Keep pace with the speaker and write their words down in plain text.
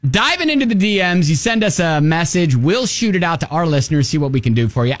diving into the DMs. You send us a message. We'll shoot it out to our listeners, see what we can do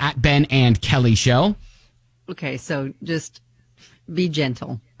for you at Ben and Kelly Show. Okay, so just be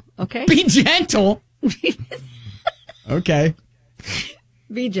gentle, okay? Be gentle? Okay.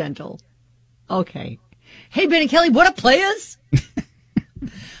 Be gentle. Okay. Hey, Ben and Kelly, what up, players?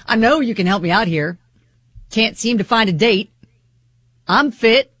 I know you can help me out here. Can't seem to find a date. I'm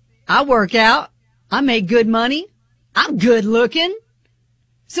fit. I work out. I make good money. I'm good looking.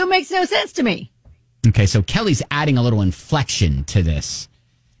 So it makes no sense to me. Okay, so Kelly's adding a little inflection to this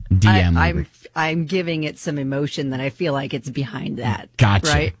DM. I'm giving it some emotion that I feel like it's behind that.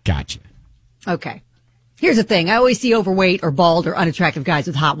 Gotcha. Right? Gotcha. Okay. Here's the thing. I always see overweight or bald or unattractive guys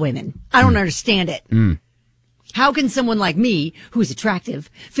with hot women. I don't understand it. How can someone like me, who's attractive,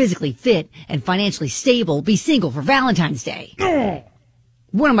 physically fit, and financially stable, be single for Valentine's Day?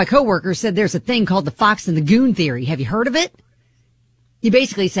 One of my coworkers said there's a thing called the Fox and the Goon theory. Have you heard of it? He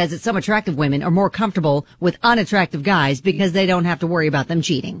basically says that some attractive women are more comfortable with unattractive guys because they don't have to worry about them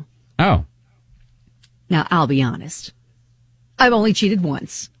cheating. Oh. Now, I'll be honest. I've only cheated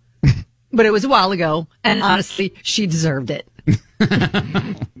once. But it was a while ago, and honestly, she deserved it.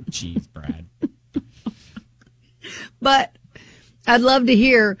 Jeez, Brad. But I'd love to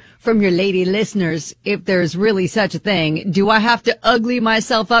hear from your lady listeners if there's really such a thing. Do I have to ugly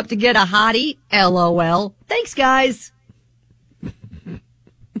myself up to get a hottie? LOL. Thanks, guys.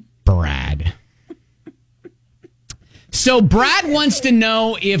 Brad. So Brad wants to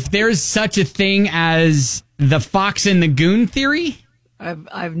know if there's such a thing as the Fox and the Goon theory.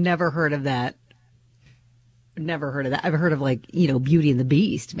 I've never heard of that. Never heard of that. I've heard of Beauty and the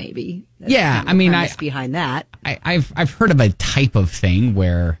Beast, maybe. That's yeah, I mean, behind that. I've heard of a type of thing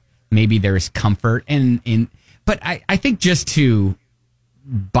where maybe there's comfort but I think just to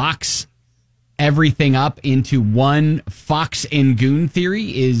box everything up into one Fox and Goon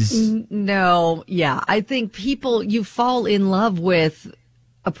theory is no. Yeah, I think you fall in love with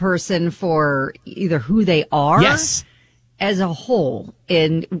a person for either who they are. Yes. As a whole,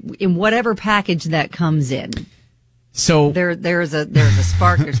 in whatever package that comes in, so there's a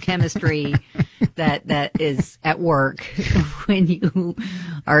spark, there's chemistry that is at work when you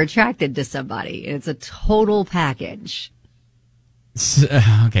are attracted to somebody. It's a total package.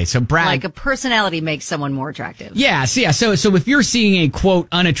 Okay, so Brad, like a personality makes someone more attractive. Yeah, so if you're seeing a quote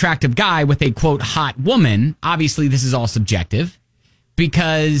unattractive guy with a quote hot woman, obviously this is all subjective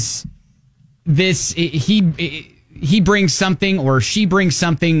because he brings something or she brings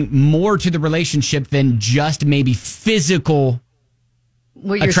something more to the relationship than just maybe physical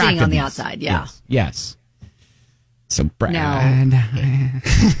what you're seeing on the outside. Yeah. Yes. So Brad, I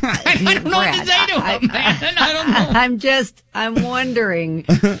don't know what to say to him, man. I don't know. I'm wondering.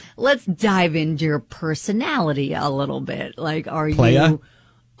 Let's dive into your personality a little bit. Like, are you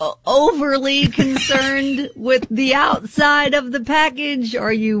overly concerned with the outside of the package?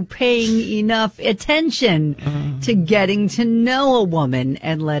 Are you paying enough attention to getting to know a woman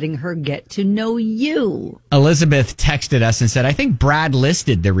and letting her get to know you? Elizabeth texted us and said, I think Brad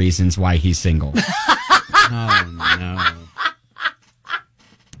listed the reasons why he's single. Oh, no.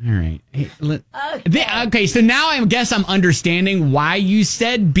 All right. Hey, okay, so now I guess I'm understanding why you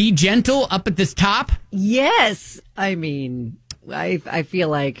said be gentle up at this top. Yes. I mean, I feel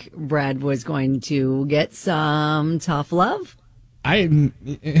like Brad was going to get some tough love.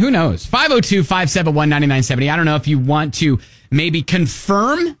 Who knows? 502-571-9970. I don't know if you want to maybe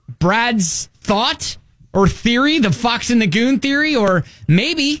confirm Brad's thought or theory, the Fox and the Goon theory, or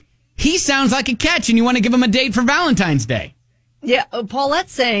maybe he sounds like a catch and you want to give him a date for Valentine's Day. Yeah,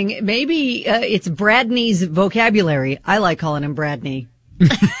 Paulette's saying maybe it's Bradney's vocabulary. I like calling him Bradney.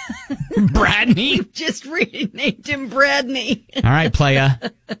 Bradney? We've just renamed him Bradney. All right, playa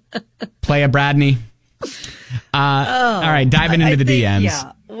Bradney. All right, diving into the DMs.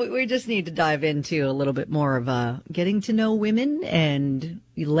 Yeah, we just need to dive into a little bit more of getting to know women and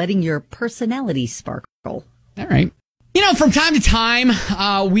letting your personality sparkle. All right. You know, from time to time,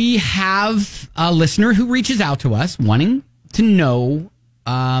 we have a listener who reaches out to us wanting to know,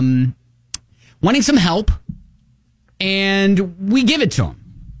 wanting some help, and we give it to him.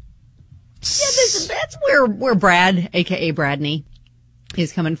 Yeah, that's where Brad, a.k.a. Bradney,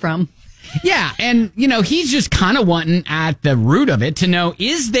 is coming from. Yeah, and, you know, he's just kind of wanting at the root of it to know,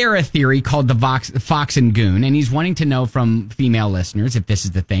 is there a theory called the Fox and Goon? And he's wanting to know from female listeners if this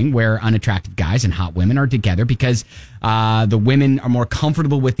is the thing where unattractive guys and hot women are together because the women are more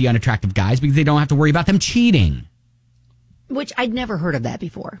comfortable with the unattractive guys because they don't have to worry about them cheating. Which I'd never heard of that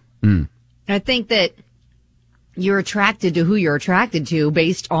before. I think that you're attracted to who you're attracted to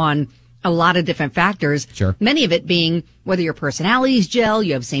based on a lot of different factors. Sure. Many of it being whether your personalities gel,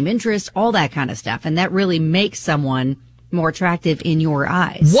 you have same interests, all that kind of stuff. And that really makes someone more attractive in your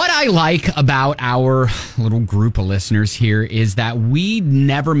eyes. What I like about our little group of listeners here is that we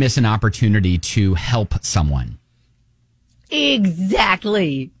never miss an opportunity to help someone.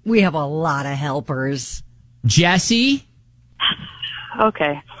 Exactly. We have a lot of helpers. Jesse?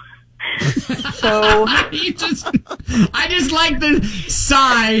 Okay. So I just like the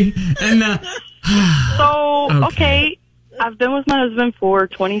sigh and the okay. I've been with my husband for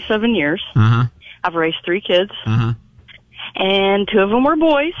 27 years. Uh-huh. I've raised 3 kids. Uh-huh. And 2 of them were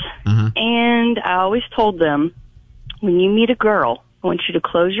boys. Uh-huh. And I always told them, when you meet a girl, I want you to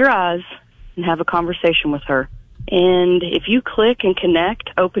close your eyes and have a conversation with her. And if you click and connect,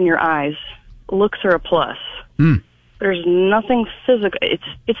 open your eyes. Looks are a plus. There's nothing physical.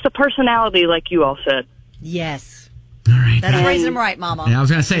 It's the personality, like you all said. Yes. All right. That's raising them right, Mama. Yeah, I was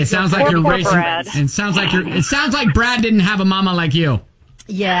going to say, it sounds like you're raising... Brad. It sounds like Brad didn't have a mama like you.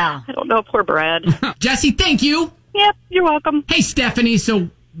 Yeah. I don't know, poor Brad. Jesse, thank you. Yep, you're welcome. Hey, Stephanie, so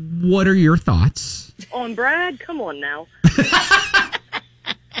what are your thoughts? On Brad? Come on now.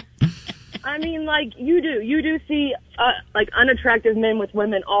 I mean, like, you do see, like, unattractive men with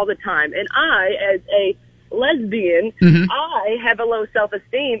women all the time. And I, as a lesbian, I have a low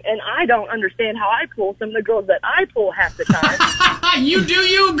self-esteem, and I don't understand how I pull some of the girls that I pull half the time. You do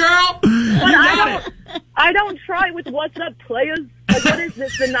you, girl. But I don't try with What's Up Players. Like, what is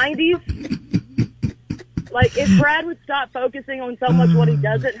this, the 90s? Like, if Brad would stop focusing on so much what he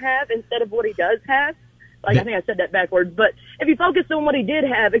doesn't have instead of what he does have, like, I think I said that backwards, but if he focused on what he did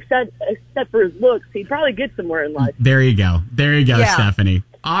have, except for his looks, he'd probably get somewhere in life. There you go, Yeah. Stephanie.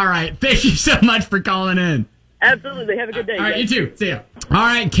 All right, thank you so much for calling in. Absolutely. Have a good day. All right, guys. you too. See ya. All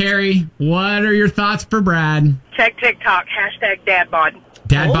right, Carrie, what are your thoughts for Brad? Check TikTok, #dadbod.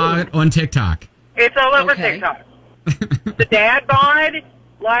 Dad bod on TikTok. It's all over Okay. TikTok. The dad bod,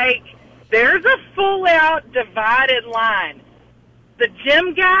 like, there's a full-out divided line. The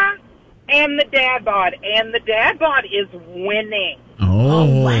gym guy and the dad bod. And the dad bod is winning.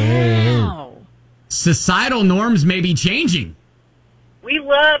 Oh, Wow. Societal norms may be changing. We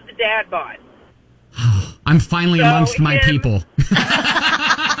love the dad bod. I'm finally So amongst my him- people.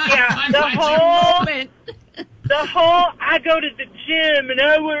 Yeah, I'm the glad whole, I go to the gym and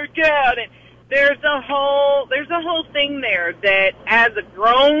I work out, and there's a whole thing there that as a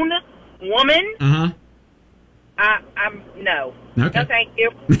grown woman, Uh-huh. I'm no. Okay. No, thank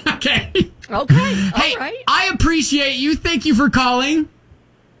you. Okay. Okay. Hey, All right. I appreciate you. Thank you for calling.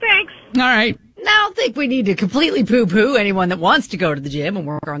 Thanks. All right. Now, I don't think we need to completely poo-poo anyone that wants to go to the gym and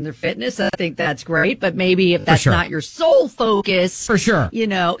work on their fitness. I think that's great. But maybe if that's sure. not your sole focus. For sure. You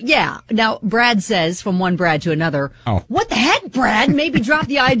know, yeah. Now, Brad says, from one Brad to another, Oh. what the heck, Brad? Maybe drop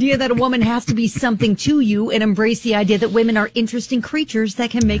the idea that a woman has to be something to you and embrace the idea that women are interesting creatures that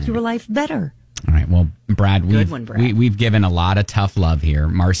can make your life better. All right. Well, Brad, Brad. we've given a lot of tough love here.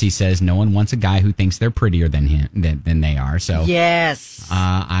 Marcy says no one wants a guy who thinks they're prettier than him than they are. So Yes.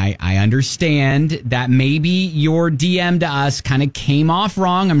 I understand that maybe your DM to us kind of came off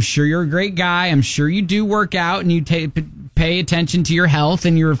wrong. I'm sure you're a great guy. I'm sure you do work out and you pay attention to your health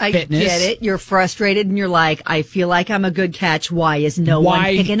and your I fitness. get it. You're frustrated and you're like, I feel like I'm a good catch. Why is no one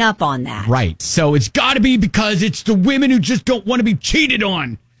picking up on that? Right. So it's got to be because it's the women who just don't want to be cheated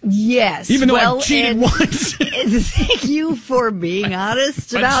on. Yes. Even though well, I've cheated and once. Thank you for being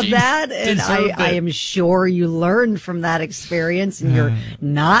honest But about she that. And deserved it. I am sure you learned from that experience and you're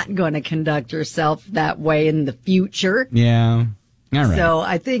not going to conduct yourself that way in the future. Yeah. All right. So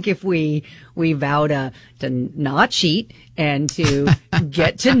I think if we vow to not cheat and to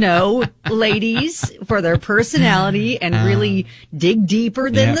get to know ladies for their personality and really dig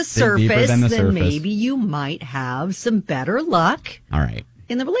deeper than the surface, then maybe you might have some better luck All right.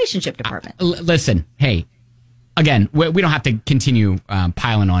 in the relationship department. Listen, hey, again, we don't have to continue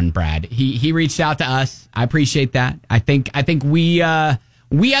piling on Brad. He reached out to us. I appreciate that. I think we as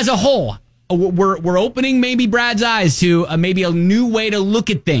a whole, we're opening maybe Brad's eyes to maybe a new way to look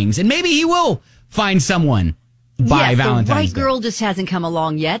at things, and maybe he will find someone by Valentine's the right Day. girl just hasn't come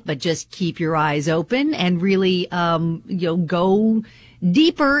along yet, but just keep your eyes open and really, go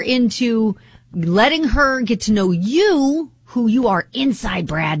deeper into letting her get to know you, who you are inside,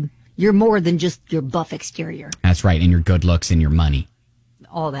 Brad. You're more than just your buff exterior. That's right, and your good looks and your money.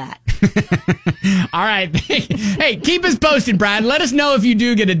 All that. All right. Hey, keep us posted, Brad. Let us know if you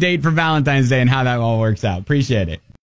do get a date for Valentine's Day and how that all works out. Appreciate it.